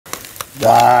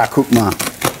Da, guck mal.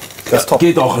 Das ist top.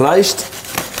 Geht auch leicht.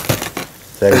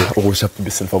 Sehr gut. Oh, ich habe ein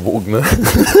bisschen verbogen, ne?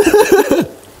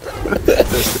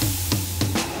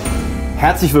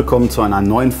 Herzlich willkommen zu einer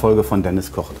neuen Folge von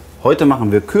Dennis kocht. Heute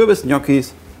machen wir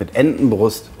Kürbis-Gnocchis mit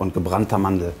Entenbrust und gebrannter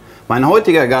Mandel. Mein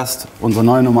heutiger Gast, unsere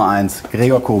neue Nummer 1,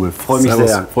 Gregor Kobel. Freue mich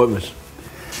sehr. Freut mich.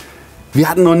 Wir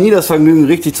hatten noch nie das Vergnügen,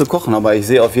 richtig zu kochen, aber ich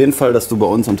sehe auf jeden Fall, dass du bei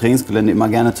uns am Trainingsgelände immer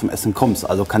gerne zum Essen kommst.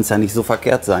 Also kann es ja nicht so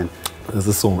verkehrt sein. Das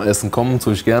ist so, Essen kommen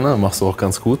tue ich gerne, machst du auch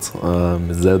ganz gut.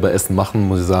 Mit selber Essen machen,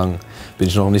 muss ich sagen, bin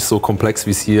ich noch nicht so komplex,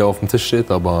 wie es hier auf dem Tisch steht,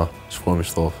 aber ich freue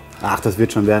mich drauf. Ach, das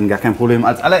wird schon werden, gar kein Problem.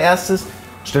 Als allererstes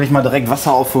stelle ich mal direkt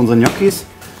Wasser auf für unsere Gnocchis.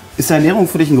 Ist Ernährung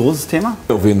für dich ein großes Thema?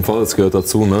 Auf jeden Fall, das gehört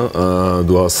dazu. Ne?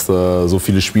 Du hast so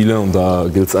viele Spiele und da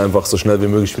gilt es einfach, so schnell wie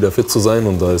möglich wieder fit zu sein.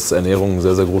 Und da ist Ernährung ein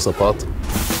sehr, sehr großer Part.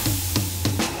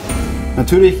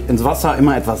 Natürlich ins Wasser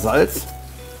immer etwas Salz,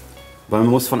 weil man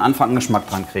muss von Anfang an Geschmack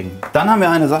dran kriegen. Dann haben wir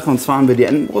eine Sache, und zwar haben wir die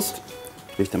Entenbrust.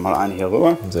 Ich lege dir mal eine hier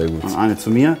rüber. Sehr gut. Und eine zu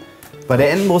mir. Bei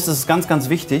der Entenbrust ist es ganz, ganz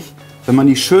wichtig, wenn man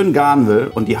die schön garen will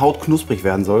und die Haut knusprig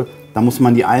werden soll, dann muss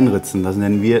man die einritzen. Das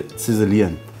nennen wir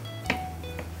Ziselieren.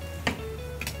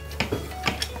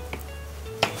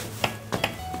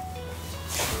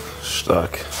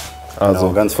 Stark. Also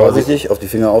Genau, ganz vorsichtig, auf die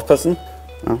Finger aufpassen.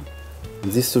 Ja.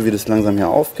 Dann siehst du, wie das langsam hier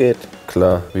aufgeht.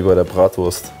 Klar, wie bei der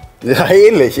Bratwurst. Ja,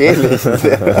 ähnlich, ähnlich.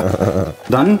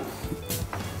 Dann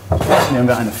nehmen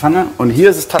wir eine Pfanne und hier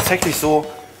ist es tatsächlich so,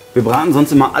 wir braten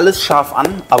sonst immer alles scharf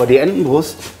an, aber die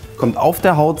Entenbrust kommt auf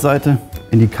der Hautseite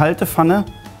in die kalte Pfanne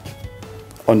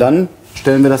und dann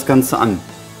stellen wir das Ganze an.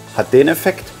 Hat den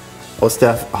Effekt, aus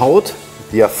der Haut,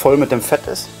 die ja voll mit dem Fett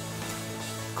ist,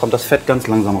 kommt das Fett ganz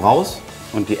langsam raus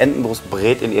und die Entenbrust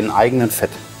brät in ihren eigenen Fett.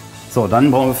 So,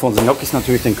 dann brauchen wir für unsere Gnocchis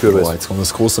natürlich den Kürbis. Boah, jetzt kommt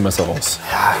das große Messer raus.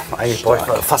 Ja, eigentlich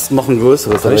bräuchte ich fast noch ein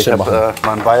größeres. Aber ich habe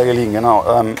mal ein Beil geliehen,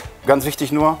 genau. Ganz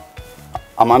wichtig nur,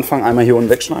 am Anfang einmal hier unten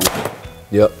wegschneiden,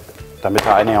 Ja, damit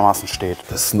er einigermaßen steht.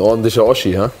 das ist ein ordentlicher Oschi,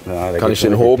 ja? Ja, der Kann geht ich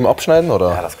den schon oben abschneiden,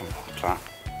 oder? Ja, das kommt auch, klar.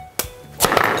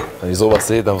 Wenn ich sowas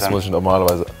sehe, dann Dann- muss ich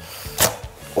normalerweise...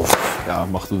 Oh, ja,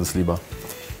 mach du das lieber.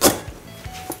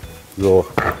 So,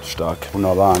 Stark.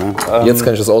 wunderbar, ne? Jetzt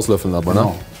kann ich das auslöffeln, aber genau.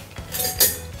 ne?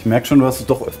 Ich merke schon, du hast es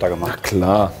doch öfter gemacht.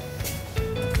 Klar.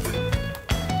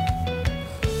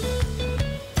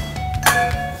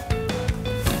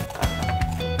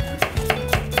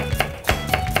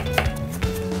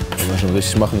 Kann man schon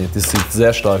richtig machen. Das sieht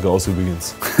sehr stark aus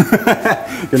übrigens.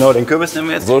 Genau, den Kürbis nehmen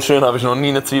wir jetzt. So schön habe ich noch nie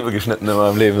eine Zwiebel geschnitten in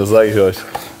meinem Leben, das sage ich euch.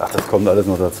 Ach, das kommt alles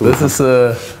noch dazu. Das ist...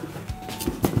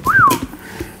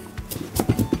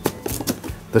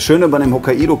 Das Schöne bei dem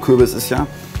Hokkaido-Kürbis ist ja,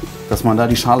 dass man da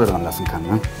die Schale dran lassen kann.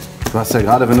 Ne? Du hast ja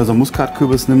gerade, wenn du so einen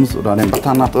Muskatkürbis nimmst oder den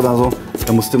Butternut oder so,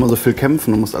 da musst du immer so viel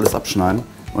kämpfen und musst alles abschneiden.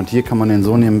 Und hier kann man den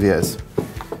so nehmen, wie er ist.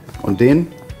 Und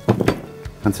den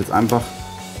kannst du jetzt einfach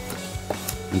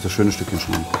in so schöne Stückchen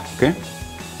schneiden. Okay?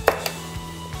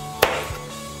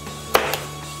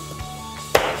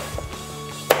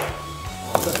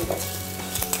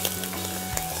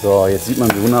 So, jetzt sieht man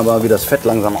wunderbar, wie das Fett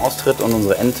langsam austritt und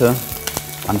unsere Ente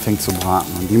anfängt zu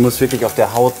braten. Und die muss wirklich auf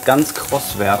der Haut ganz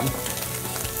kross werden.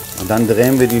 Und dann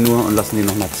drehen wir die nur und lassen die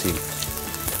noch mal ziehen.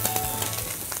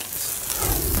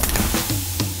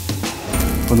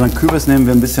 Für unseren Kürbis nehmen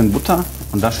wir ein bisschen Butter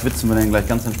und da schwitzen wir den gleich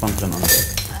ganz entspannt drin an.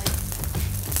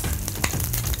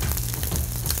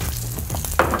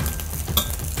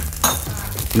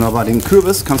 Wunderbar, den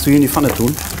Kürbis kannst du hier in die Pfanne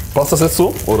tun. Passt das jetzt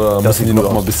so? Oder müssen die sieht noch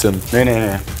gut mal aus. ein bisschen...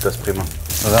 Nee, das ist prima.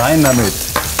 Rein damit.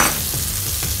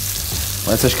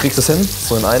 Meinst du, ich krieg das hin?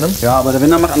 So in einem? Ja, aber der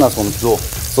Winter macht andersrum. So.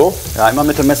 So? Ja, immer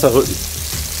mit dem Messer rücken.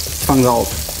 Fangen wir auf.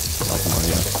 Warte mal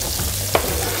hier.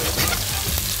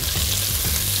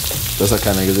 Das hat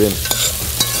keiner gesehen.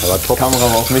 Aber top. Kamera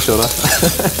war auf mich, oder?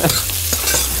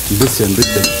 Ein bisschen.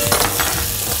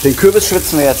 Den Kürbis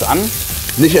schwitzen wir jetzt an.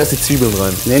 Nicht erst die Zwiebeln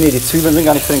rein. Nee, die Zwiebeln sind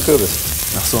gar nicht für den Kürbis.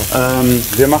 Ach so.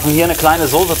 Wir machen hier eine kleine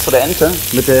Soße zu der Ente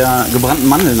mit der gebrannten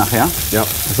Mandel nachher. Ja.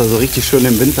 Dass also richtig schön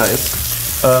im Winter ist.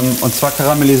 Und zwar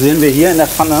karamellisieren wir hier in der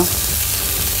Pfanne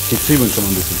die Zwiebeln schon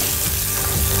ein bisschen.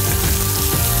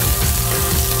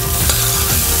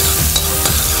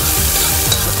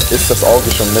 Ist das Auge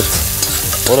schon mit,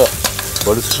 oder?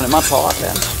 Wolltest du schon immer Torwart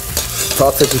werden?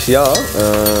 Tatsächlich ja.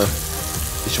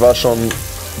 Ich war schon,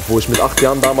 wo ich mit 8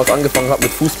 Jahren damals angefangen habe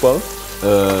mit Fußball,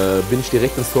 bin ich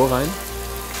direkt ins Tor rein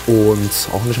und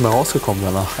auch nicht mehr rausgekommen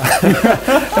danach.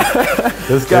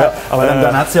 Das ist geil. Ja, aber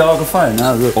dann hat es dir auch gefallen. Ne?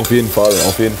 Also Auf jeden Fall,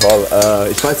 auf jeden Fall.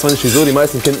 Ich weiß zwar nicht wieso, die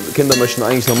meisten Kinder möchten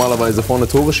eigentlich normalerweise vorne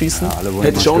Tore schießen. Ja, alle wollen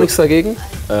Hätte ich mal auch nichts dagegen.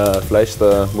 Vielleicht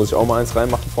muss ich auch mal eins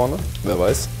reinmachen vorne, wer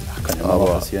weiß. Kann ja mal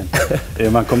passieren.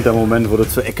 Irgendwann kommt der Moment, wo du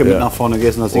zur Ecke mit nach vorne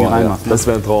gehst und das Ding reinmachst. Ja. Das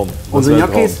wäre ein Traum. Unsere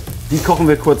Gnocchis, die kochen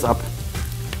wir kurz ab.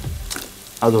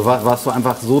 Also warst du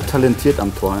einfach so talentiert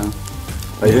am Tor. Ja?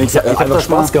 Weil ich hab einfach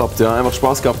Spaß gehabt, ja. Einfach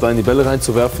Spaß gehabt, da in die Bälle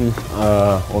reinzuwerfen.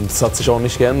 Und es hat sich auch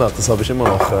nicht geändert. Das habe ich immer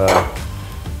noch.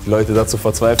 Die Leute dazu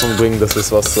Verzweiflung bringen, das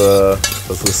ist was,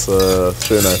 das ist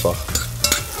schön einfach.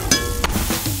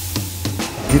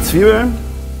 Die Zwiebeln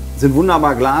sind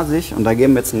wunderbar glasig und da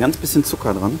geben wir jetzt ein ganz bisschen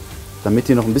Zucker dran, damit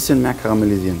die noch ein bisschen mehr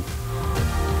karamellisieren.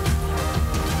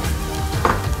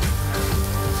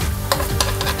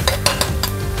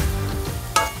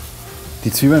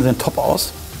 Die Zwiebeln sehen top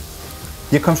aus.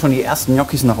 Hier kommen schon die ersten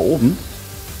Gnocchis nach oben.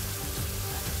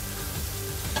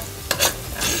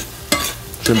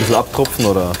 Schön ein bisschen abtropfen,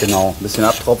 oder? Genau, ein bisschen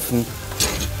abtropfen.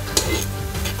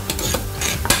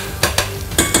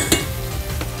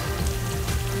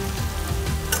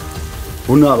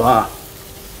 Wunderbar.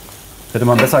 Hätte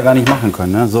man besser gar nicht machen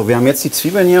können. Ne? So, wir haben jetzt die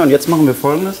Zwiebeln hier und jetzt machen wir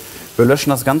Folgendes. Wir löschen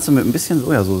das Ganze mit ein bisschen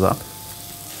Sojasauce ab.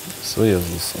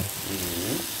 Sojasauce.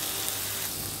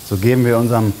 So geben wir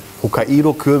unserem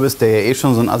Hokkaido-Kürbis, der ja eh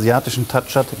schon so einen asiatischen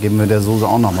Touch hat, geben wir der Soße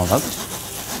auch noch mal was.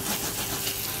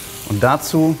 Und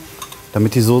dazu,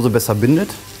 damit die Soße besser bindet,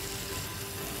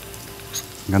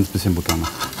 ein ganz bisschen Butter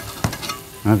noch.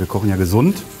 Ja, wir kochen ja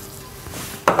gesund,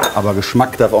 aber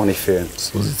Geschmack darf auch nicht fehlen.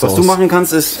 So sieht's Was aus. du machen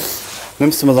kannst, ist,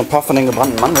 nimmst du mal so ein paar von den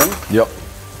gebrannten Mandeln Ja.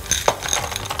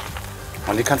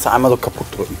 und die kannst du einmal so kaputt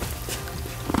drücken.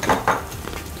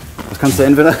 Das kannst du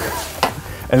entweder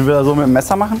so mit dem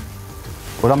Messer machen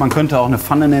oder man könnte auch eine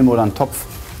Pfanne nehmen oder einen Topf.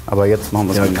 Aber jetzt machen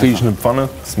wir es Ja, mit dem kriege ich Messer. eine Pfanne.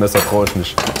 Das Messer brauche ich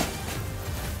nicht.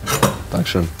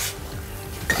 Dankeschön.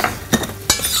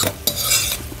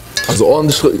 Also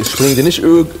ordentlich springt ihr nicht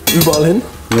überall hin?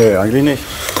 Nee, eigentlich nicht.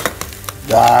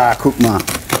 Da, guck mal.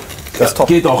 Das ist top.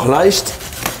 Geht auch leicht.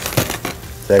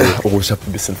 Sehr gut. Oh, ich habe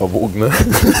ein bisschen verwogen, ne?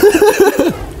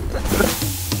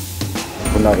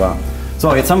 Wunderbar.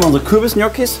 So, jetzt haben wir unsere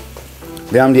Kürbis-Gnocchis.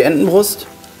 Wir haben die Entenbrust.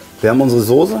 Wir haben unsere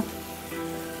Soße.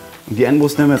 Und die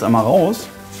Entenbrust nehmen wir jetzt einmal raus.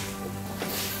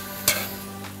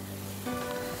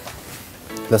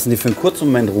 Lassen die für einen kurzen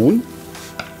Moment ruhen.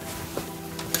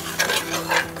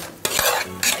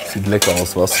 Sieht lecker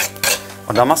aus, was?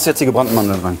 Und da machst du jetzt die gebrannten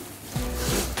Mandeln rein.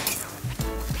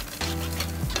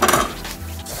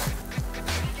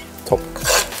 Top.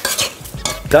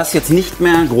 Das jetzt nicht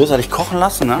mehr großartig kochen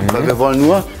lassen, ne? Weil wir wollen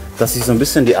nur, dass sich so ein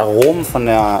bisschen die Aromen von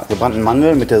der gebrannten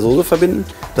Mandel mit der Soße verbinden,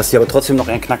 dass sie aber trotzdem noch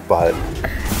ihren Knack behalten.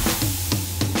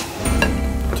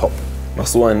 Top. Mach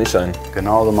so einen, nicht einen.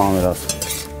 Genau so machen wir das.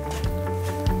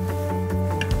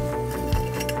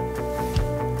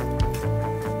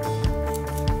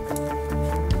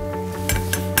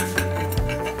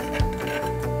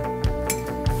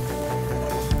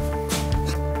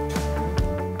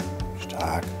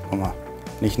 Stark. Guck mal.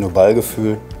 Nicht nur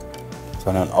Ballgefühl,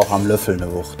 sondern auch am Löffel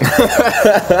eine Wucht.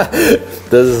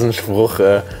 Das ist ein Spruch,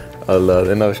 Alter,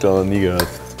 den habe ich glaube noch nie gehört.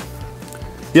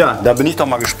 Ja, da bin ich doch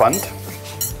mal gespannt,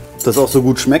 dass es auch so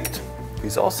gut schmeckt, wie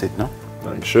es aussieht. Ne?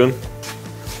 Dankeschön.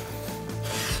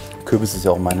 Kürbis ist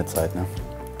ja auch meine Zeit. Ne?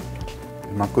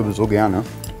 Ich mag Kürbis so gerne.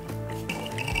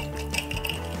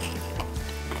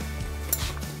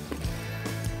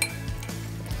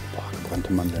 Boah,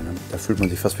 gebrannte Mandeln. Ne? Da fühlt man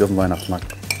sich fast wie auf dem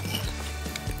Weihnachtsmarkt.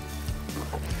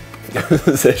 Das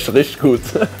ist echt richtig gut.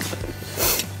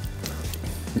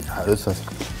 Ja, so ist das.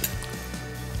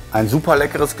 Ein super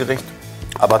leckeres Gericht,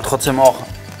 aber trotzdem auch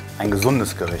ein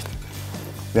gesundes Gericht.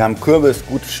 Wir haben Kürbis,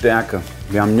 gute Stärke.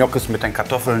 Wir haben Gnocchis mit den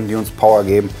Kartoffeln, die uns Power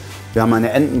geben. Wir haben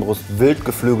eine Entenbrust,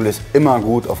 Wildgeflügel ist immer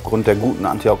gut aufgrund der guten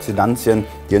Antioxidantien,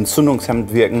 die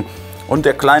entzündungshemmend wirken. Und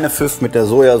der kleine Pfiff mit der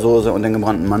Sojasauce und den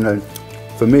gebrannten Mandeln.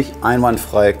 Für mich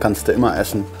einwandfrei, kannst du immer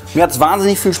essen. Mir hat es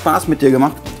wahnsinnig viel Spaß mit dir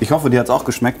gemacht. Ich hoffe, dir hat es auch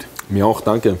geschmeckt. Mir auch,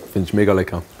 danke. Finde ich mega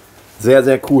lecker. Sehr,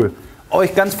 sehr cool.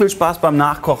 Euch ganz viel Spaß beim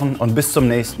Nachkochen und bis zum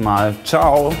nächsten Mal.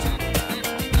 Ciao.